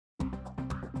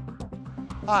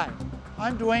Hi,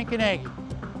 I'm Dwayne Carnegie,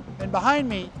 and behind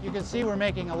me you can see we're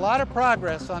making a lot of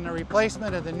progress on the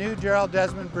replacement of the new Gerald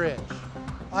Desmond Bridge.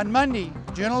 On Monday,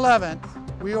 June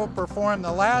 11th, we will perform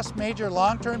the last major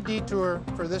long-term detour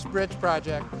for this bridge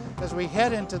project as we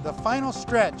head into the final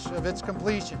stretch of its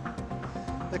completion.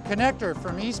 The connector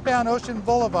from eastbound Ocean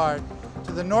Boulevard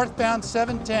to the northbound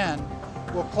 710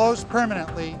 will close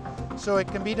permanently so it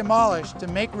can be demolished to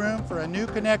make room for a new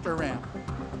connector ramp.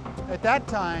 At that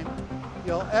time,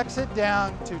 you'll exit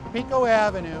down to Pico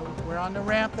Avenue. We're on the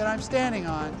ramp that I'm standing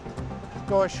on.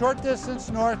 Go a short distance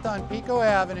north on Pico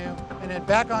Avenue and then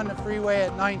back on the freeway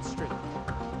at 9th Street.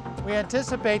 We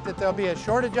anticipate that there'll be a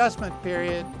short adjustment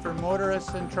period for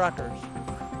motorists and truckers,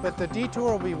 but the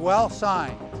detour will be well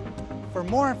signed. For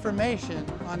more information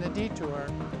on the detour,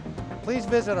 please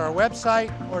visit our website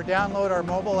or download our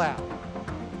mobile app.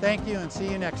 Thank you and see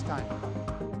you next time.